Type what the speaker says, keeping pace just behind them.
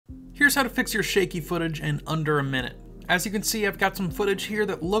Here's how to fix your shaky footage in under a minute. As you can see, I've got some footage here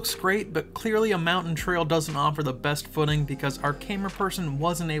that looks great, but clearly a mountain trail doesn't offer the best footing because our camera person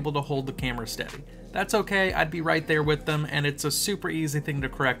wasn't able to hold the camera steady. That's okay, I'd be right there with them, and it's a super easy thing to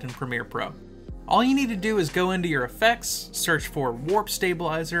correct in Premiere Pro. All you need to do is go into your effects, search for Warp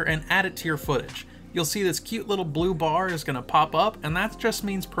Stabilizer, and add it to your footage. You'll see this cute little blue bar is going to pop up, and that just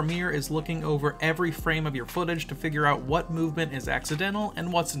means Premiere is looking over every frame of your footage to figure out what movement is accidental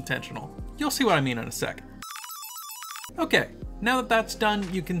and what's intentional. You'll see what I mean in a second. Okay, now that that's done,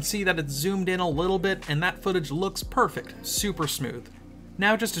 you can see that it's zoomed in a little bit and that footage looks perfect, super smooth.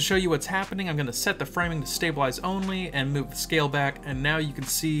 Now just to show you what's happening, I'm going to set the framing to stabilize only and move the scale back, and now you can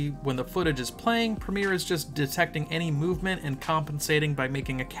see when the footage is playing, Premiere is just detecting any movement and compensating by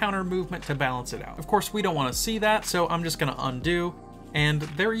making a counter movement to balance it out. Of course, we don't want to see that, so I'm just going to undo. And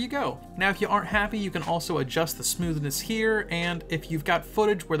there you go. Now if you aren't happy, you can also adjust the smoothness here, and if you've got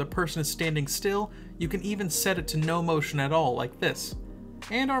footage where the person is standing still, you can even set it to no motion at all, like this.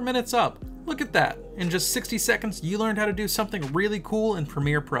 And our minute's up. Look at that. In just 60 seconds, you learned how to do something really cool in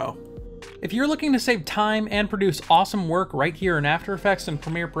Premiere Pro. If you're looking to save time and produce awesome work right here in After Effects and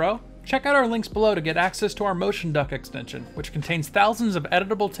Premiere Pro, check out our links below to get access to our Motion Duck extension, which contains thousands of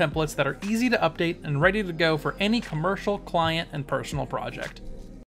editable templates that are easy to update and ready to go for any commercial, client, and personal project.